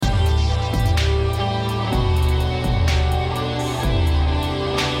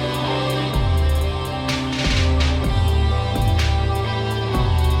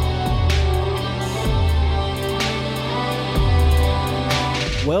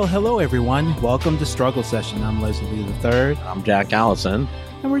Well, hello everyone. Welcome to Struggle Session. I'm Leslie III. I'm Jack Allison.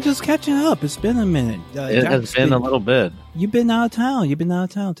 And we're just catching up. It's been a minute. It has been a little bit. You've been out of town.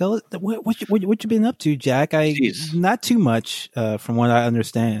 Tell us what you been up to, Jack. Not too much, from what I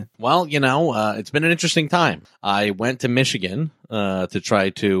understand. Well, it's been an interesting time. I went to Michigan to try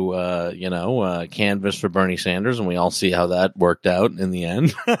to canvass for Bernie Sanders, and we all see how that worked out in the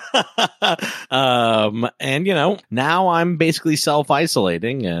end. And now I'm basically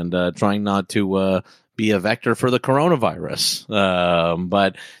self-isolating and trying not to be a vector for the coronavirus.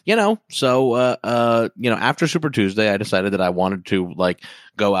 After Super Tuesday, I decided that I wanted to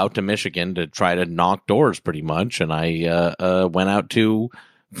go out to Michigan to try to knock doors pretty much. And I went out to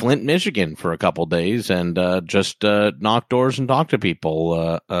Flint, Michigan for a couple days and just knock doors and talk to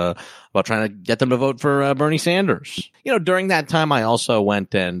people about trying to get them to vote for Bernie Sanders. During that time, I also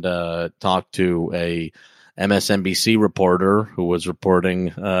went and talked to a MSNBC reporter who was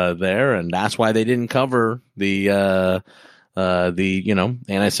reporting there, and that's why they didn't cover the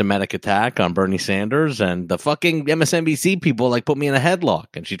anti-Semitic attack on Bernie Sanders. And the fucking MSNBC people put me in a headlock,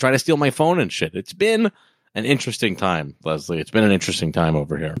 and she tried to steal my phone and shit. It's been an interesting time, Leslie. It's been an interesting time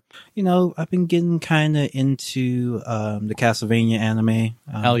over here. I've been getting kind of into the Castlevania anime.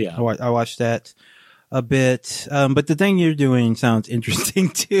 Hell yeah. I watched that a bit, but the thing you're doing sounds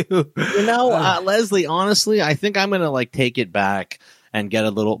interesting too. Leslie, honestly, I think I'm gonna take it back and get a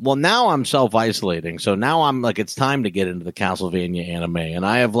little. Well, now I'm self-isolating, so now I'm it's time to get into the Castlevania anime, and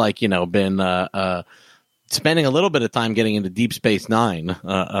I have been spending a little bit of time getting into Deep Space Nine,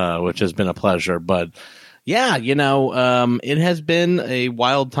 which has been a pleasure. But yeah, it has been a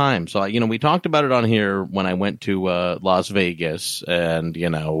wild time. So we talked about it on here when I went to Las Vegas, and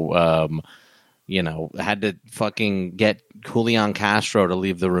had to fucking get Julian Castro to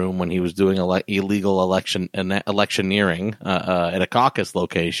leave the room when he was doing illegal electioneering at a caucus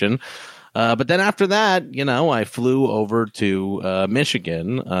location. But then after that, I flew over to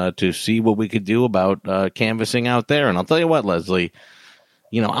Michigan to see what we could do about canvassing out there. And I'll tell you what, Leslie,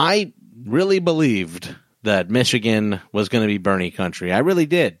 I really believed that Michigan was going to be Bernie country. I really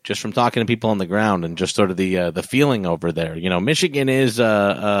did, just from talking to people on the ground and just sort of the feeling over there. Michigan is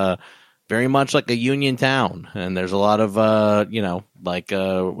very much like a union town, and there's a lot of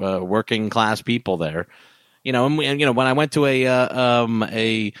working class people there. When I went to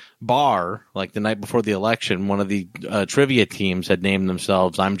a bar the night before the election, one of the trivia teams had named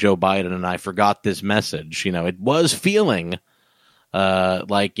themselves "I'm Joe Biden," and I forgot this message. It was feeling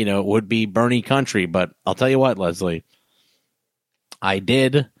it would be Bernie country, but I'll tell you what, Leslie, I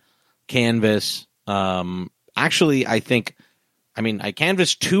did canvass. Actually, I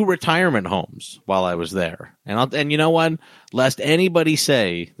canvassed 2 retirement homes while I was there. And you know what? Lest anybody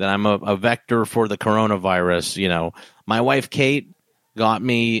say that I'm a vector for the coronavirus, my wife, Kate, got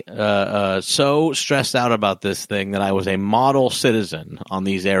me so stressed out about this thing that I was a model citizen on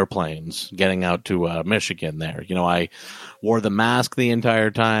these airplanes getting out to Michigan there. I wore the mask the entire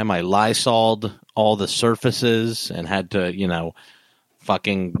time. I Lysoled all the surfaces and had to,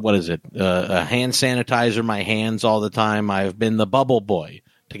 fucking, hand sanitizer my hands all the time. I've been the bubble boy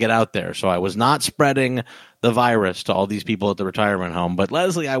to get out there. So I was not spreading the virus to all these people at the retirement home. But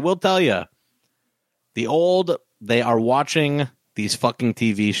Leslie, I will tell you, they are watching these fucking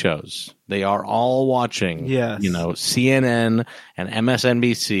TV shows. They are all watching, CNN and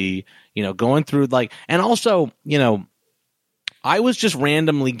MSNBC, going through and also, I was just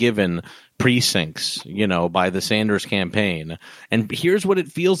randomly given precincts, by the Sanders campaign. And here's what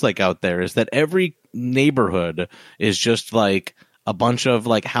it feels like out there is that every neighborhood is just a bunch of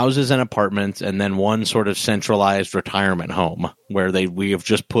houses and apartments, and then one sort of centralized retirement home where we have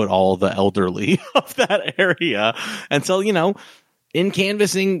just put all the elderly of that area. And so, in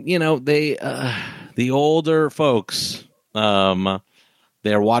canvassing, the older folks,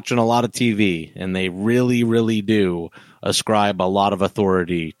 they're watching a lot of TV, and they really, really do ascribe a lot of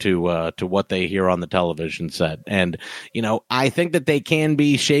authority to what they hear on the television set. And, I think that they can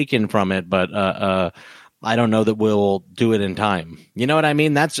be shaken from it, but I don't know that we'll do it in time. You know what I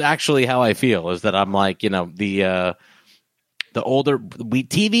mean? That's actually how I feel, is that I'm the older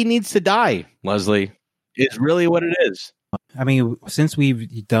TV needs to die, Leslie, is really what it is. Since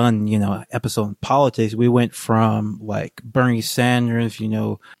we've done, episode on politics, we went from Bernie Sanders,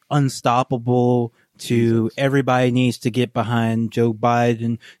 unstoppable, to everybody needs to get behind Joe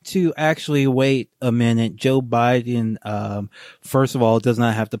Biden, to actually wait a minute. Joe Biden, first of all, does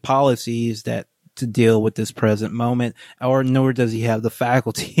not have the policies to deal with this present moment, nor does he have the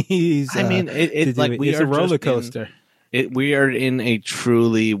faculties. It's a roller coaster. We are in a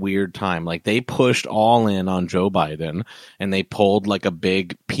truly weird time. Like, they pushed all in on Joe Biden, and they pulled like a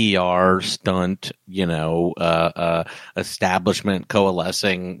big PR stunt, establishment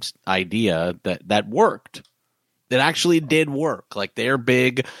coalescing idea that worked. It actually did work. Like, they're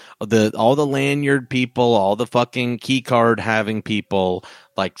big, all the lanyard people, all the fucking key card having people,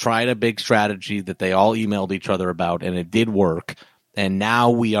 like, tried a big strategy that they all emailed each other about, and it did work. And now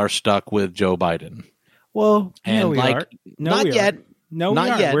we are stuck with Joe Biden. Well, and not yet. No,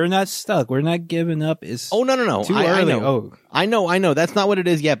 not yet. We're not stuck. We're not giving up. It's no. Too early. I know. That's not what it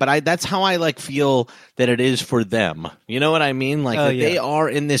is yet. But that's how I like feel that it is for them. You know what I mean? Like they are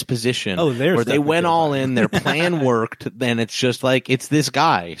in this position where they went all in. Their plan worked. Then it's just like it's this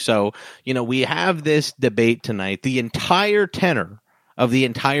guy. So we have this debate tonight. The entire tenor of the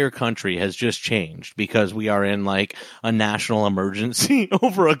entire country has just changed because we are in like a national emergency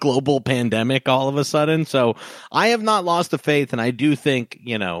over a global pandemic all of a sudden. So I have not lost the faith, and I do think,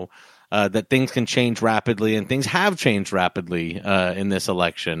 that things can change rapidly, and things have changed rapidly in this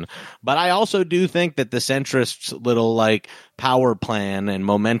election. But I also do think that the centrists' little like power plan and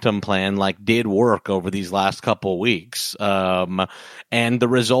momentum plan like did work over these last couple weeks. And the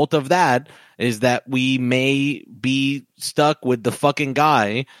result of that is that we may be stuck with the fucking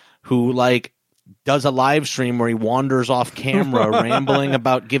guy who like does a live stream where he wanders off camera rambling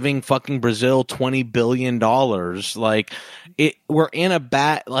about giving fucking Brazil $20 billion. Like we're in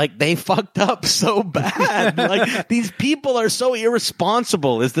a like they fucked up so bad. Like these people are so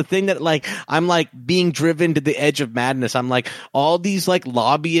irresponsible is the thing that like, I'm like being driven to the edge of madness. I'm like all these like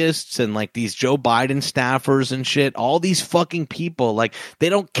lobbyists and like these Joe Biden staffers and shit, all these fucking people, like they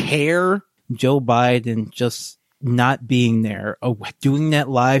don't care. Joe Biden just not being there, doing that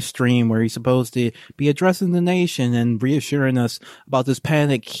live stream where he's supposed to be addressing the nation and reassuring us about this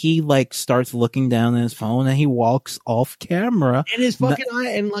panic, he like starts looking down at his phone and he walks off camera. And his fucking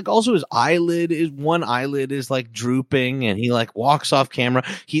eye, and like also his one eyelid is like drooping, and he like walks off camera.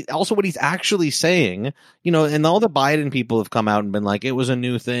 He also, what he's actually saying, and all the Biden people have come out and been like, it was a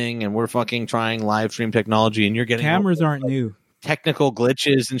new thing and we're fucking trying live stream technology and you're getting cameras aren't new. Technical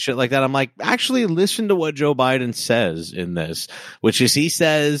glitches and shit like that. I'm like, actually listen to what Joe Biden says in this, which is he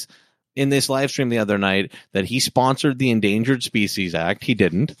says in this live stream the other night that he sponsored the Endangered Species Act. He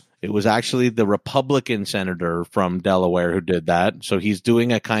didn't. It was actually the Republican senator from Delaware who did that. So he's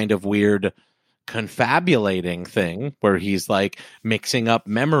doing a kind of weird confabulating thing where he's like mixing up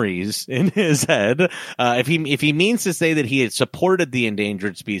memories in his head. If he means to say that he had supported the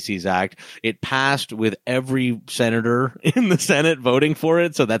Endangered Species Act, it passed with every senator in the Senate voting for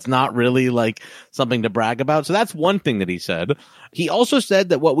it. So that's not really like something to brag about. So that's one thing that he said. He also said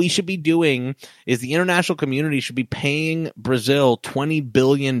that what we should be doing is the international community should be paying Brazil $20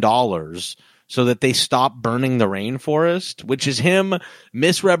 billion so that they stop burning the rainforest, which is him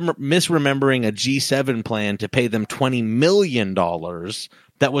misremembering a G7 plan to pay them $20 million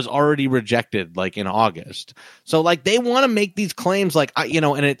that was already rejected like in August. So like they want to make these claims like,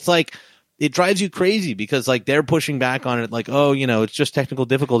 and it's like, it drives you crazy because like they're pushing back on it like, oh, it's just technical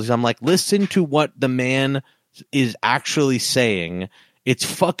difficulties. I'm like, listen to what the man is actually saying. It's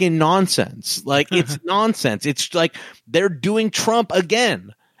fucking nonsense. Like it's nonsense. It's like they're doing Trump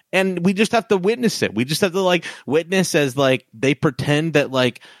again. And we just have to witness it. We just have to like witness as like they pretend that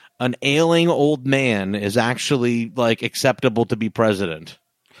like an ailing old man is actually like acceptable to be president.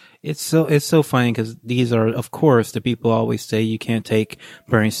 It's so funny because these are, of course, the people always say you can't take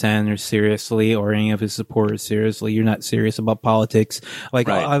Bernie Sanders seriously or any of his supporters seriously. You're not serious about politics. Like,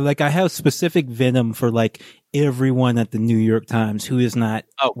 right. I have specific venom for like everyone at the New York Times who is not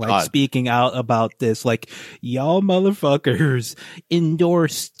speaking out about this. Like, y'all motherfuckers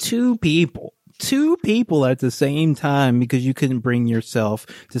endorsed two people at the same time because you couldn't bring yourself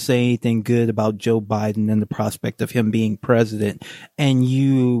to say anything good about Joe Biden and the prospect of him being president. And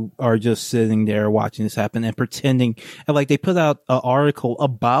you are just sitting there watching this happen and pretending, and like they put out an article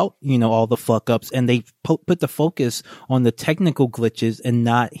about, all the fuck ups, and they put the focus on the technical glitches and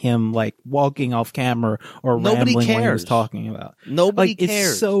not him like walking off camera or rambling what he was talking about. Nobody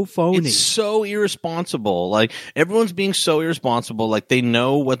cares. It's so phony. It's so irresponsible. Like everyone's being so irresponsible. Like they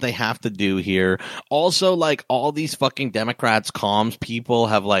know what they have to do here. Also, like all these fucking Democrats, comms people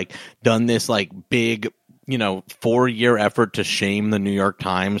have like done this like big, 4-year effort to shame the New York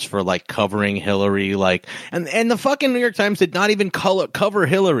Times for like covering Hillary, like, and the fucking New York Times did not even cover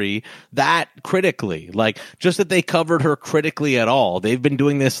Hillary that critically, like just that they covered her critically at all. They've been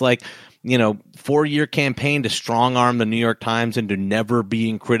doing this like, 4-year campaign to strong arm the New York Times into never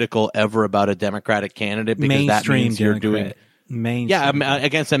being critical ever about a Democratic candidate because mainstream that means you're doing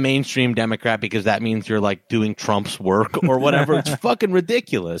against a mainstream Democrat, because that means you're like doing Trump's work or whatever. It's fucking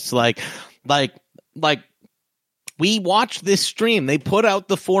ridiculous. Like we watched this stream. They put out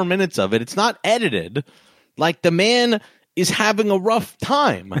the 4 minutes of it. It's not edited. Like, the man is having a rough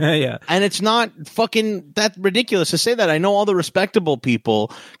time. Yeah. And it's not fucking that ridiculous to say that. I know all the respectable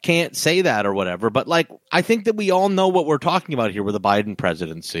people can't say that or whatever, but like, I think that we all know what we're talking about here with the Biden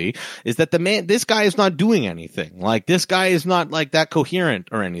presidency is that this guy is not doing anything. Like, this guy is not like that coherent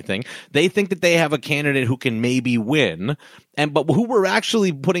or anything. They think that they have a candidate who can maybe win. But who we're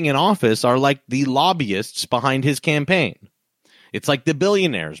actually putting in office are like the lobbyists behind his campaign. It's like the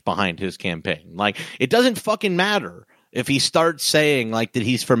billionaires behind his campaign. Like, it doesn't fucking matter if he starts saying like that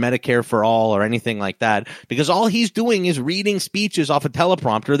he's for Medicare for all or anything like that, because all he's doing is reading speeches off a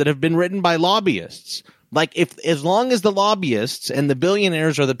teleprompter that have been written by lobbyists. Like, as long as the lobbyists and the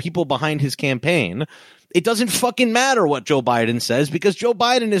billionaires are the people behind his campaign, it doesn't fucking matter what Joe Biden says, because Joe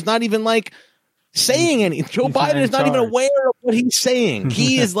Biden is not even like saying anything. Joe Biden is not even aware of what he's saying.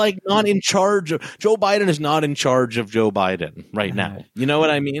 He is like not in charge of Joe Biden is not in charge of Joe Biden right now. You know what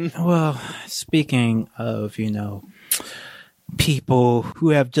I mean? Well, speaking of, people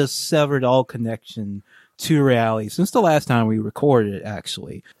who have just severed all connection to reality since the last time we recorded,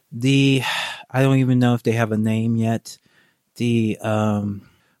 actually. I don't even know if they have a name yet. The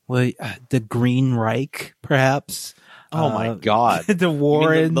Green Reich, perhaps. Oh my God! The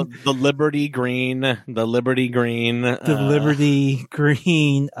Warren, the Liberty Green, the Liberty Green, God,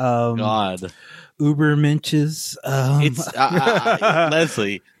 Ubermenches. It's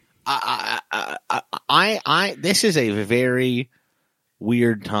Leslie. This is a very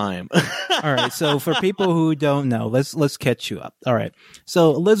weird time. All right. So for people who don't know, let's catch you up. All right.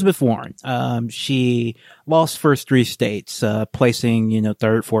 So Elizabeth Warren, she lost first 3 states, placing,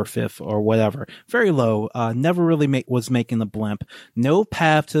 third, fourth, fifth, or whatever. Very low. Never really was making the blimp. No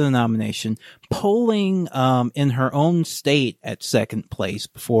path to the nomination. Polling, in her own state at second place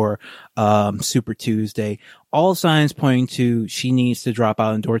before, Super Tuesday. All signs pointing to she needs to drop out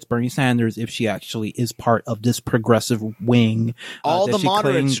and endorse Bernie Sanders if she actually is part of this progressive wing. All the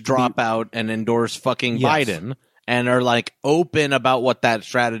moderates drop out and endorse fucking Biden and are like open about what that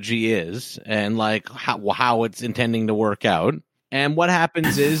strategy is and like how it's intending to work out. And what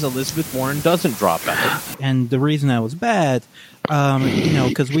happens is Elizabeth Warren doesn't drop out. And the reason that was bad,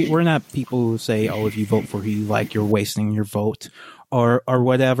 because we're not people who say, oh, if you vote for who you like, you're wasting your vote. Or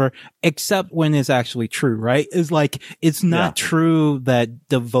whatever, except when it's actually true, right? It's like, it's not true that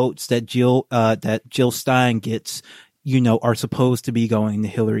the votes that Jill Stein gets, are supposed to be going to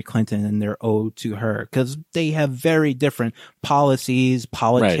Hillary Clinton and they're owed to her, because they have very different policies,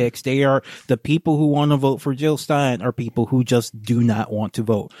 politics. Right. They are the people who want to vote for Jill Stein are people who just do not want to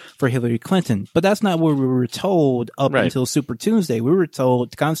vote for Hillary Clinton. But that's not what we were told up until Super Tuesday. We were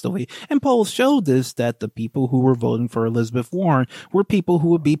told constantly, and polls showed this, that the people who were voting for Elizabeth Warren were people who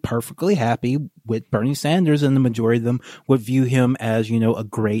would be perfectly happy with Bernie Sanders, and the majority of them would view him as, a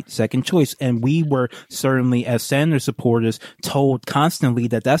great second choice. And we were certainly, as Sanders supporters, told constantly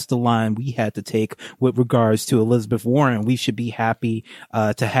that that's the line we had to take with regards to Elizabeth Warren. We should be happy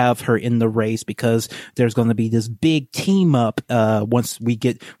to have her in the race, because there's going to be this big team up once we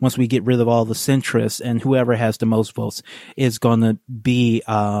get rid of all the centrists, and whoever has the most votes is going to be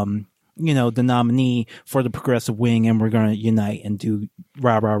the nominee for the progressive wing, and we're going to unite and do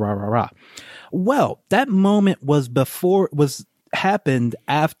rah, rah, rah, rah, rah. Well, that moment happened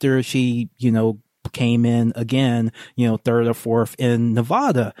after she, came in again, third or fourth in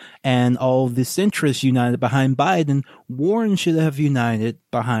Nevada, and all the centrists united behind Biden. Warren should have united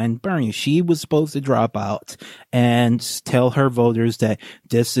behind Bernie. She was supposed to drop out and tell her voters that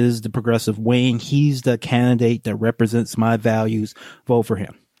this is the progressive wing. He's the candidate that represents my values. Vote for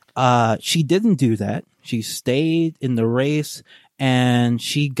him. She didn't do that. She stayed in the race, and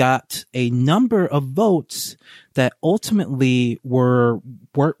she got a number of votes that ultimately were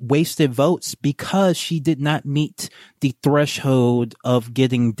wasted votes because she did not meet the threshold of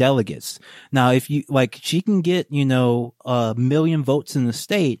getting delegates. Now, if you she can get, 1 million votes in the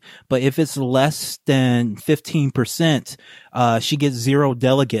state, but if it's less than 15%, she gets 0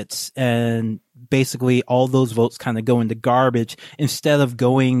 delegates, and basically all those votes kind of go into garbage instead of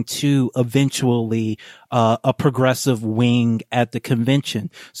going to eventually a progressive wing at the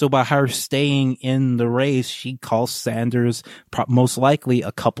convention. So by her staying in the race, she cost Sanders most likely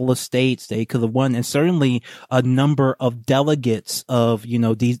a couple of states they could have won, and certainly a number of delegates of,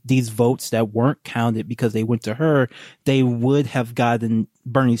 these votes that weren't counted because they went to her. They would have gotten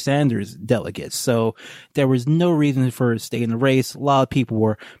Bernie Sanders delegates. So there was no reason for her to stay in the race. A lot of people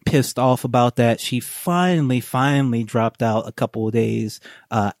were pissed off about that. She finally dropped out a couple of days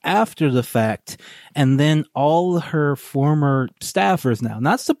after the fact. And then all her former staffers now,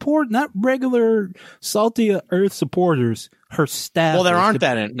 not regular salty earth supporters, her staff. Well, there aren't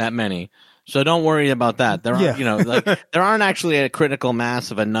that many. So don't worry about that. There aren't, there aren't actually a critical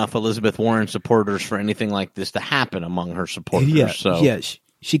mass of enough Elizabeth Warren supporters for anything like this to happen among her supporters.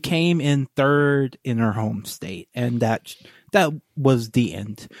 She came in third in her home state, and that was the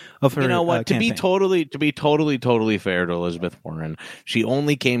end of her. You know what? Campaign. To be totally fair to Elizabeth Warren, she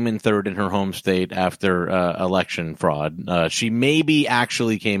only came in third in her home state after election fraud. She maybe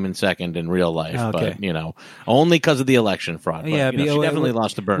actually came in second in real life, but only because of the election fraud. But, she definitely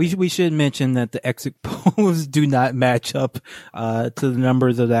lost to Bernie. We should mention that the exit polls do not match up to the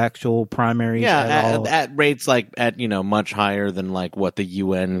numbers of the actual primaries. Yeah, at rates much higher than what the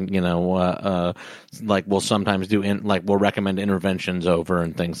UN will sometimes do will recommend interventions over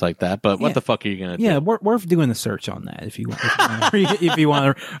and things like that. But what the fuck are you going to do? Yeah, worth doing a search on that if you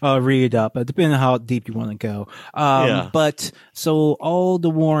want to read up, depending on how deep you want to go. But so all the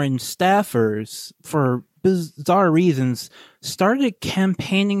Warren staffers, for bizarre reasons, started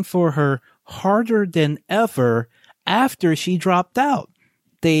campaigning for her harder than ever after she dropped out.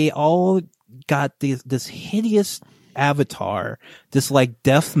 They all got this hideous avatar, this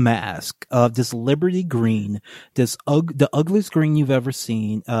death mask of this Liberty green, the ugliest green you've ever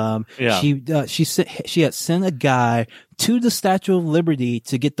seen. She had sent a guy to the Statue of Liberty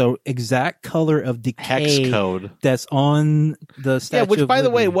to get the exact color of decay hex code that's on the Statue. Yeah, which of by Liberty.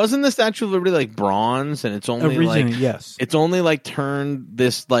 the way, wasn't the Statue of Liberty bronze, and it's only it's only turned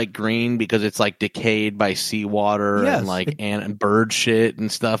this green because it's decayed by seawater and bird shit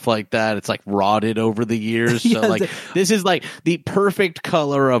and stuff like that. It's rotted over the years. So this is the perfect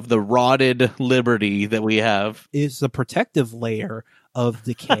color of the rotted Liberty that we have. Is a protective layer of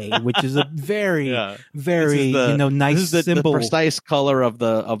decay, which is a very nice symbol. The precise color of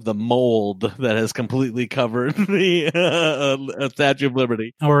the mold that has completely covered the Statue of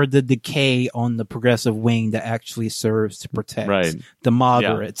Liberty, or the decay on the progressive wing that actually serves to protect the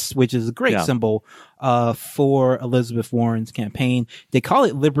moderates, which is a great symbol for Elizabeth Warren's campaign. They call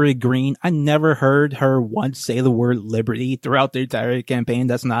it Liberty Green. I never heard her once say the word liberty throughout the entire campaign.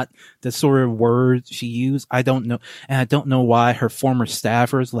 That's not the sort of word she used. I don't know. And I don't know why her former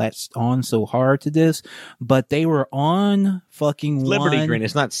staffers latched on so hard to this, but they were on fucking Liberty Green.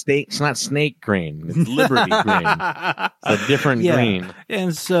 It's not snake green. It's Liberty Green. It's a different green.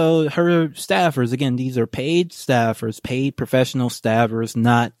 And so her staffers, again, these are paid staffers, paid professional staffers,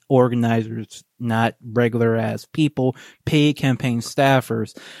 not organizers, not regular ass people, paid campaign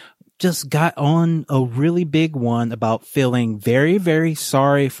staffers, just got on a really big one about feeling very, very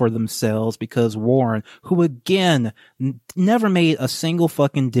sorry for themselves because Warren, who again never made a single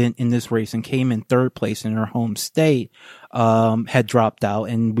fucking dent in this race and came in third place in her home state, had dropped out,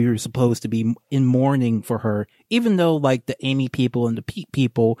 and we were supposed to be in mourning for her, even though the Amy people and the Pete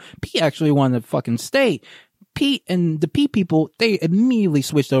people, Pete actually won the fucking state. Pete and the Pete people, they immediately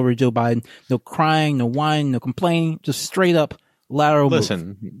switched over to Joe Biden. No crying, no whining, no complaining, just straight up lateral move.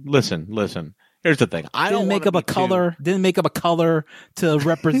 Listen. Here's the thing. Didn't make up a color to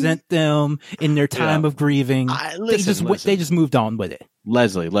represent them in their time of grieving. They just moved on with it.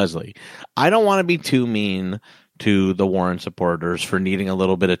 Leslie, I don't want to be too mean to the Warren supporters for needing a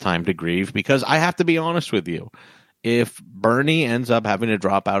little bit of time to grieve, because I have to be honest with you. If Bernie ends up having to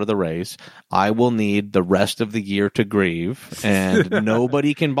drop out of the race, I will need the rest of the year to grieve, and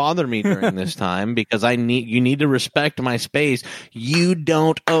nobody can bother me during this time because you need to respect my space. You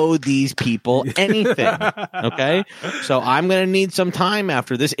don't owe these people anything. Okay? So I'm going to need some time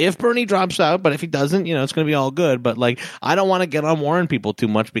after this if Bernie drops out, but if he doesn't, it's going to be all good. But I don't want to get on Warren people too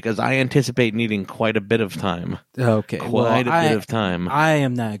much because I anticipate needing quite a bit of time. Okay. Quite a bit of time. I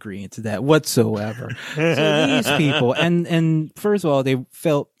am not agreeing to that whatsoever. So these people, and first of all, they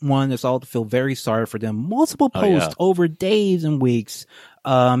felt us all to feel very sorry for them. Multiple posts over days and weeks,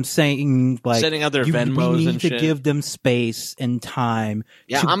 saying sending out their Venmos we need and to shit. Give them space and time.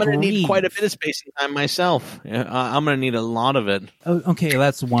 Yeah, I'm going to need quite a bit of space and time myself. I'm going to need a lot of it. Okay,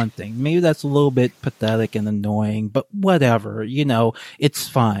 that's one thing. Maybe that's a little bit pathetic and annoying, but whatever. It's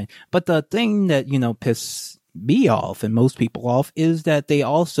fine. But the thing that me off and most people off is that they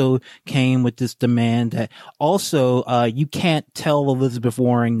also came with this demand that also you can't tell Elizabeth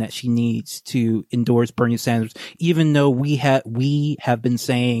Warren that she needs to endorse Bernie Sanders, even though we have been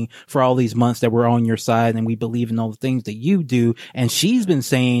saying for all these months that we're on your side and we believe in all the things that you do, and she's been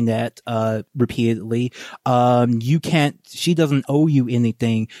saying that repeatedly. She doesn't owe you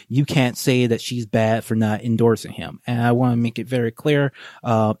anything. You can't say that she's bad for not endorsing him. And I want to make it very clear,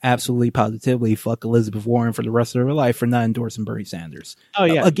 absolutely positively, fuck Elizabeth Warren for the rest of her life for not endorsing Bernie Sanders. Oh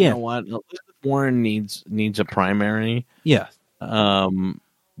yeah, again, you know what? Elizabeth Warren needs a primary. Yeah,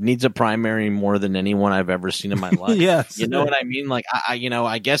 needs a primary more than anyone I've ever seen in my life. Yes, you know what I mean? Like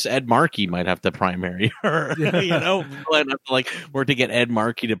I guess Ed Markey might have to primary her. You know, like we're to get Ed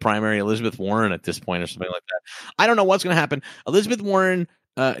Markey to primary Elizabeth Warren at this point or something like that. I don't know what's going to happen. Elizabeth Warren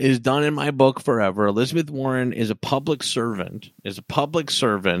is done in my book forever. Elizabeth Warren is a public servant,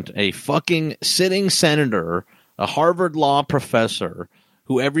 a fucking sitting senator, a Harvard law professor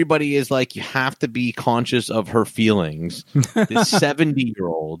who everybody is like, you have to be conscious of her feelings. This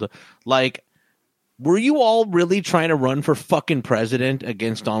 70-year-old, like, were you all really trying to run for fucking president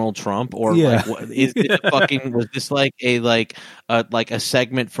against Donald Trump, or like, is this fucking, was this like a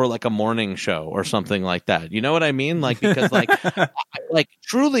segment for like a morning show or something like that? You know what I mean? Like, because like, like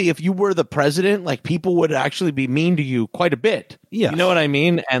truly, if you were the president, like people would actually be mean to you quite a bit. Yeah, you know what I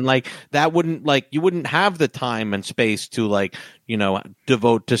mean? And like that wouldn't, like, you wouldn't have the time and space to like, you know,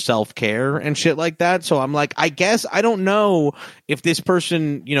 devote to self-care and shit like that. So I'm like, I guess I don't know if this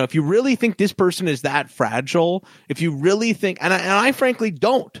person, you know, if you really think this person is that fragile, if you really think, and I frankly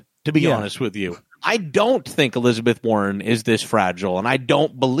don't, to be honest with you. I don't think Elizabeth Warren is this fragile, and I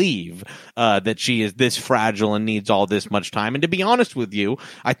don't believe that she is this fragile and needs all this much time. And to be honest with you,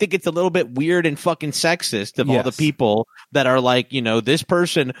 I think it's a little bit weird and fucking sexist of all the people that are like, you know, this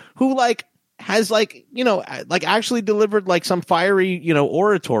person who like has like, you know, like actually delivered like some fiery, you know,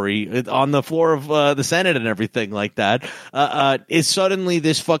 oratory on the floor of the Senate and everything like that, is suddenly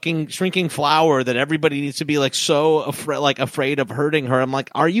this fucking shrinking flower that everybody needs to be like so afraid of hurting her. I'm like,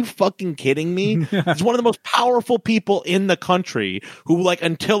 are you fucking kidding me? It's one of the most powerful people in the country who like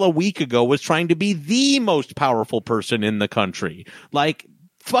until a week ago was trying to be the most powerful person in the country. Like,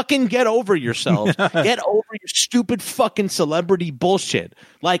 fucking get over yourselves. Get over your stupid fucking celebrity bullshit.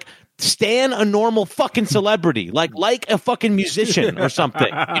 Like, stan a normal fucking celebrity, like a fucking musician or something.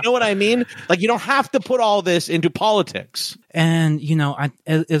 You know what I mean? Like, you don't have to put all this into politics. And, you know,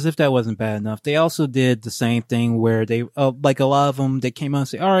 as if that wasn't bad enough, they also did the same thing where they, like a lot of them, they came out and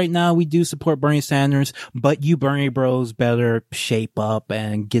say, all right, now we do support Bernie Sanders, but you Bernie bros better shape up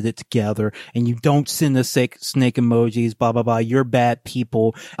and get it together. And you don't send the snake emojis, blah, blah, blah. You're bad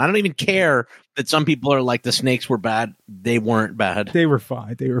people. I don't even care that some people are like the snakes were bad. They weren't bad. They were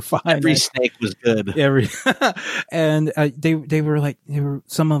fine. Every snake was good. And they were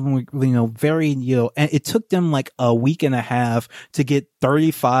some of them were, you know, very, you know, and it took them like a week and a half to get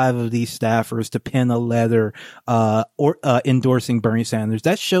 35 of these staffers to pen a letter endorsing Bernie Sanders.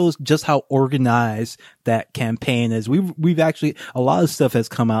 That shows just how organized that campaign is. We've actually, a lot of stuff has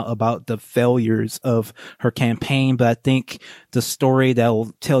come out about the failures of her campaign, but I think the story that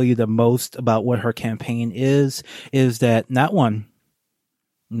will tell you the most about what her campaign is that not one,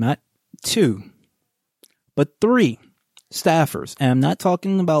 not two, but three staffers, and I'm not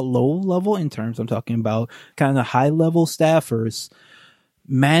talking about low-level interns, I'm talking about kind of high-level staffers,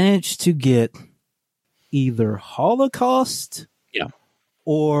 managed to get either Holocaust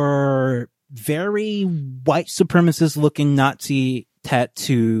or very white supremacist-looking Nazi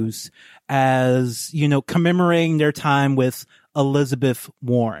tattoos as, you know, commemorating their time with Elizabeth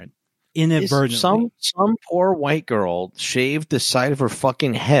Warren. Inadvertently. Some poor white girl shaved the side of her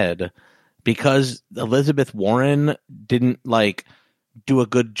fucking head because Elizabeth Warren didn't like do a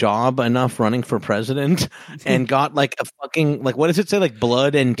good job enough running for president and got like a fucking, like, what does it say? Like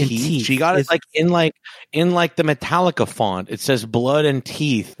blood and teeth. She got it like in the Metallica font. It says blood and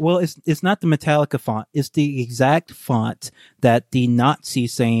teeth. Well, it's not the Metallica font. It's the exact font that the Nazi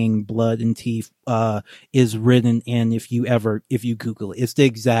saying blood and teeth is written in if you Google it. It's the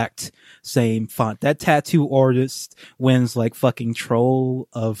exact same font. That tattoo artist wins like fucking troll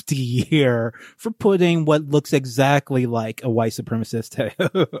of the year for putting what looks exactly like a white supremacist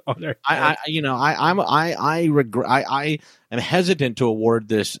tattoo on their head. I am hesitant to award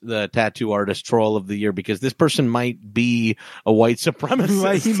the tattoo artist troll of the year because this person might be a white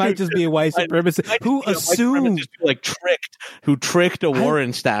supremacist. He might just be a white supremacist who assumed who tricked a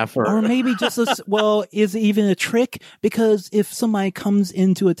Warren staffer, or maybe just is it even a trick? Because if somebody comes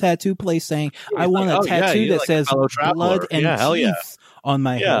into a tattoo place saying, "I want a tattoo that says blood and teeth on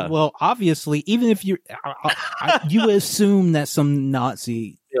my head. Well, obviously, even if you assume that some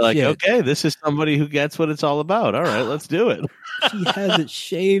Nazi. You're like, okay, this is somebody who gets what it's all about. All right, let's do it. She has it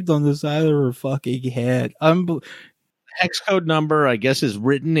shaved on the side of her fucking head. Hex code number, I guess, is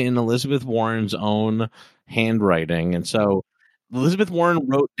written in Elizabeth Warren's own handwriting, and so Elizabeth Warren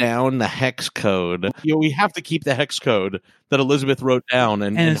wrote down the hex code. We have to keep the hex code that Elizabeth wrote down,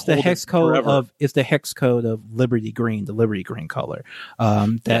 and it's the hex code of Liberty Green, the Liberty Green color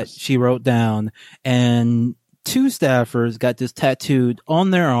that she wrote down, and 2 staffers got this tattooed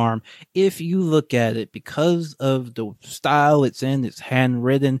on their arm. If you look at it, because of the style it's in, it's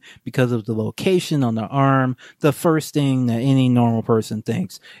handwritten, because of the location on the arm, the first thing that any normal person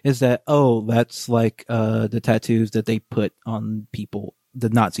thinks is that, oh, that's like the tattoos that they put on people, the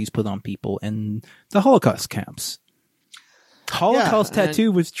Nazis put on people in the Holocaust camps. Holocaust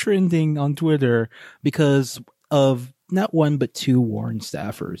tattoo was trending on Twitter because of not 1 but 2 Warren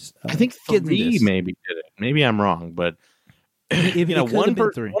staffers. I think 3 maybe did it. Maybe I'm wrong, but one of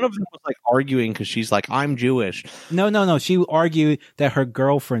them was like arguing because she's like, I'm Jewish. No. She argued that her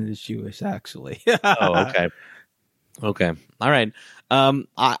girlfriend is Jewish, actually. Oh, okay. All right.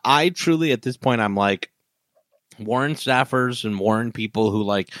 I truly, at this point, I'm like, Warren staffers and Warren people who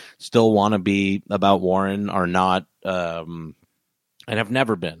like still want to be about Warren are not, and have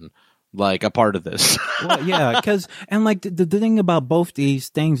never been, like, a part of this. Well, yeah, because, and like the thing about both these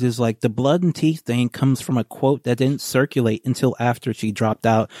things is like the blood and teeth thing comes from a quote that didn't circulate until after she dropped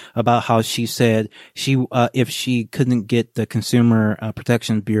out, about how she said if she couldn't get the Consumer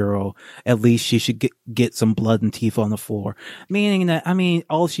Protection Bureau, at least she should get some blood and teeth on the floor. Meaning that, I mean,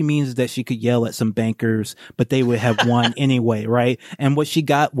 all she means is that she could yell at some bankers, but they would have won anyway, right? And what she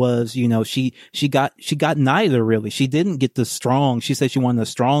got was, she got neither, really. She didn't get the strong. She said she wanted a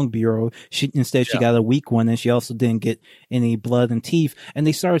strong bureau. She got a weak one, and she also didn't get any blood and teeth. And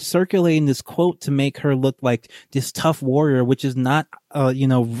they started circulating this quote to make her look like this tough warrior, which is not,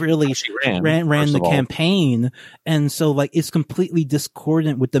 really she ran the campaign. And so like, it's completely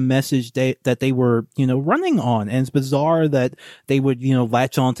discordant with the message that they were, running on. And it's bizarre that they would,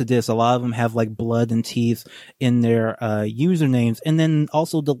 latch onto this. A lot of them have like blood and teeth in their, usernames. And then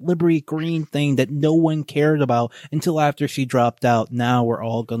also the Liberty Green thing that no one cared about until after she dropped out. Now we're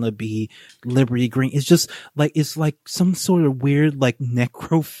all going to be Liberty Green. It's just like, it's like some sort of weird, like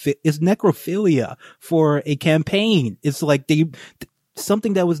it's necrophilia for a campaign. It's like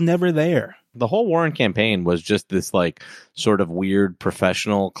something that was never there. The whole Warren campaign was just this like sort of weird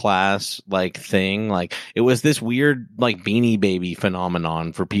professional class like thing. Like it was this weird like Beanie Baby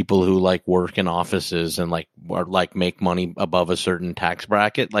phenomenon for people who like work in offices and like or like make money above a certain tax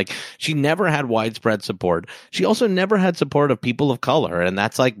bracket. Like she never had widespread support. She also never had support of people of color, and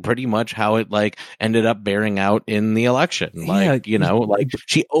that's like pretty much how it like ended up bearing out in the election. Like like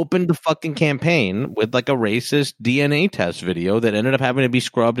she opened the fucking campaign with like a racist DNA test video that ended up having to be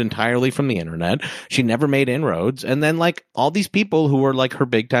scrubbed entirely from the internet. She never made inroads, and then like all these people who were like her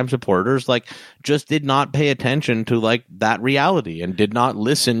big time supporters like just did not pay attention to like that reality and did not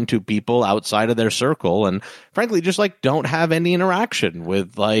listen to people outside of their circle, and frankly just like don't have any interaction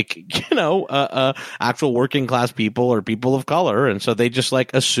with like actual working class people or people of color, and so they just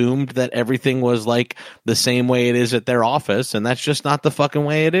like assumed that everything was like the same way it is at their office, and that's just not the fucking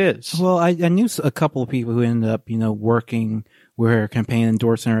way it is. Well, I knew a couple of people who ended up working with her campaign,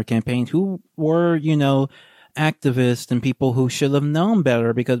 endorsing her campaign, who were, activists and people who should have known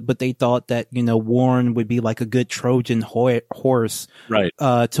better but they thought that, Warren would be like a good Trojan horse, right,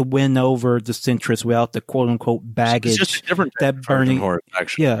 to win over the centrists without the quote unquote baggage. It's just a different that Bernie, horse,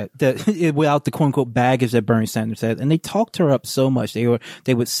 actually. Yeah, without the quote unquote baggage that Bernie Sanders had. And they talked her up so much. They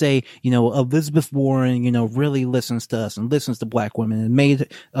would say, Elizabeth Warren, really listens to us and listens to black women and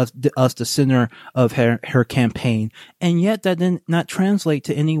made us the center of her campaign. And yet that did not translate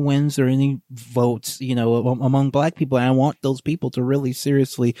to any wins or any votes, among black people. And I want those people to really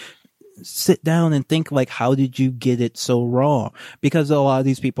seriously sit down and think like, how did you get it so wrong? Because a lot of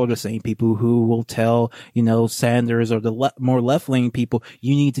these people are the same people who will tell, Sanders or the more left-leaning people,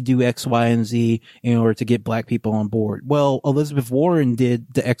 you need to do X, Y, and Z in order to get black people on board. Well, Elizabeth Warren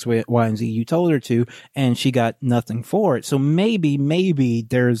did the X, Y, and Z you told her to, and she got nothing for it. So maybe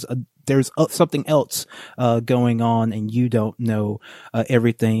there's something else going on, and you don't know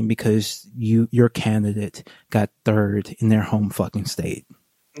everything because your candidate got third in their home fucking state.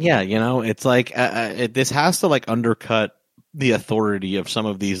 Yeah, it's like this has to like undercut the authority of some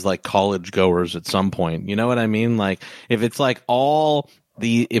of these like college goers at some point. You know what I mean? Like if it's like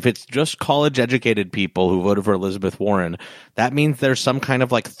if it's just college educated people who voted for Elizabeth Warren, that means there's some kind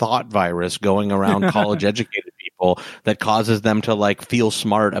of like thought virus going around college educated people people that causes them to like feel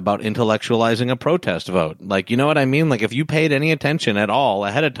smart about intellectualizing a protest vote. Like, you know what I mean? Like if you paid any attention at all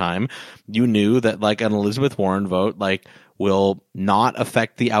ahead of time, you knew that like an Elizabeth Warren vote, like will not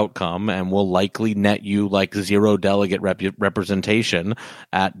affect the outcome and will likely net you like 0 delegate representation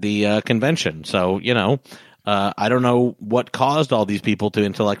at the convention. So, you know, I don't know what caused all these people to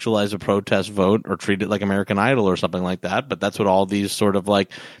intellectualize a protest vote or treat it like American Idol or something like that, but that's what all these sort of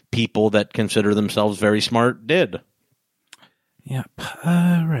like people that consider themselves very smart did. Yep.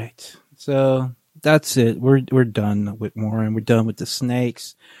 All right. So that's it. We're done with Warren. We're done with the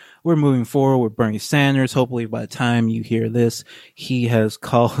snakes. We're moving forward with Bernie Sanders. Hopefully by the time you hear this, he has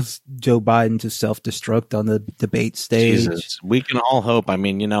caused Joe Biden to self-destruct on the debate stage. Jesus. We can all hope. I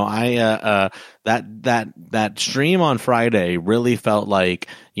mean, you know, that stream on Friday really felt like,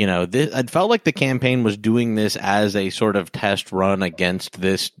 you know, it felt like the campaign was doing this as a sort of test run against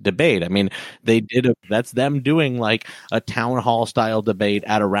this debate. I mean, that's them doing like a town hall style debate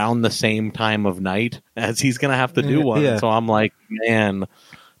at around the same time of night as he's going to have to do one. Yeah. So I'm like, man,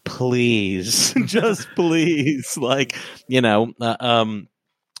 please, just please, like, you know,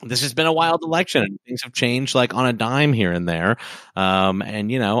 this has been a wild election and things have changed like on a dime here and there.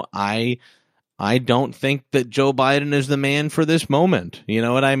 And, you know, I don't think that Joe Biden is the man for this moment. You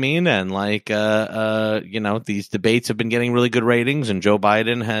know what I mean? And like, you know, these debates have been getting really good ratings and Joe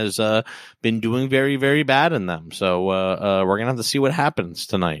Biden has been doing very, very bad in them. So we're going to have to see what happens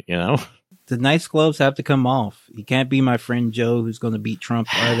tonight, you know? The nice gloves have to come off. He can't be my friend Joe who's going to beat Trump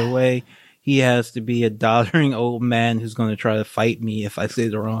right away. He has to be a doddering old man who's going to try to fight me if I say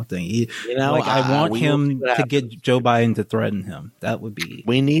the wrong thing. You know, like I want him to get Joe Biden to threaten him. That would be.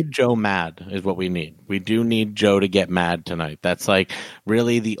 We need Joe mad is what we need. We do need Joe to get mad tonight. That's like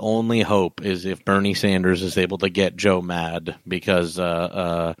really the only hope is if Bernie Sanders is able to get Joe mad because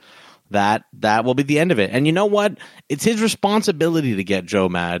that will be the end of it. And you know what? It's his responsibility to get Joe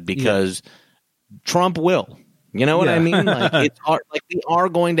mad because Trump will. You know what I mean? Like it's hard, like we are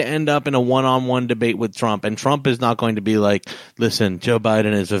going to end up in a one-on-one debate with Trump, and Trump is not going to be like, "Listen, Joe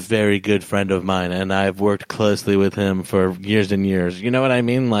Biden is a very good friend of mine, and I've worked closely with him for years and years." You know what I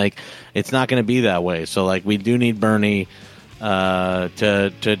mean? Like it's not going to be that way. So like we do need Bernie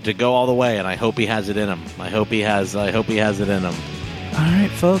to go all the way, and I hope he has it in him. I hope he has it in him. All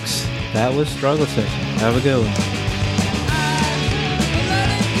right, folks, that was Struggle Session. Have a good one.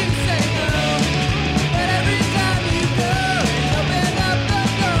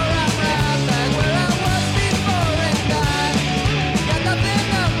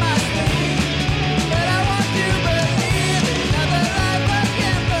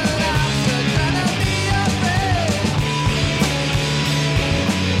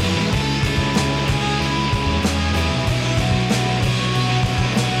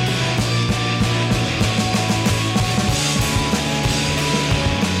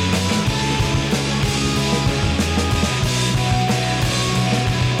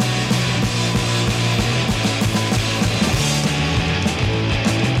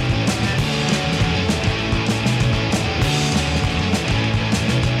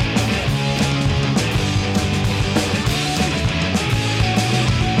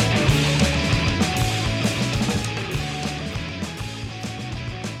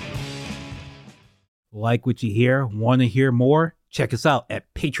 Like what you hear? Want to hear more? Check us out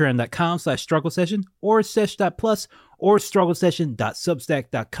at patreon.com/struggle session or sesh.plus or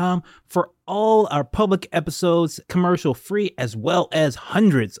strugglesession.substack.com for all our public episodes, commercial free, as well as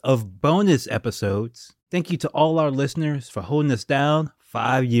hundreds of bonus episodes. Thank you to all our listeners for holding us down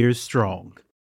 5 years strong.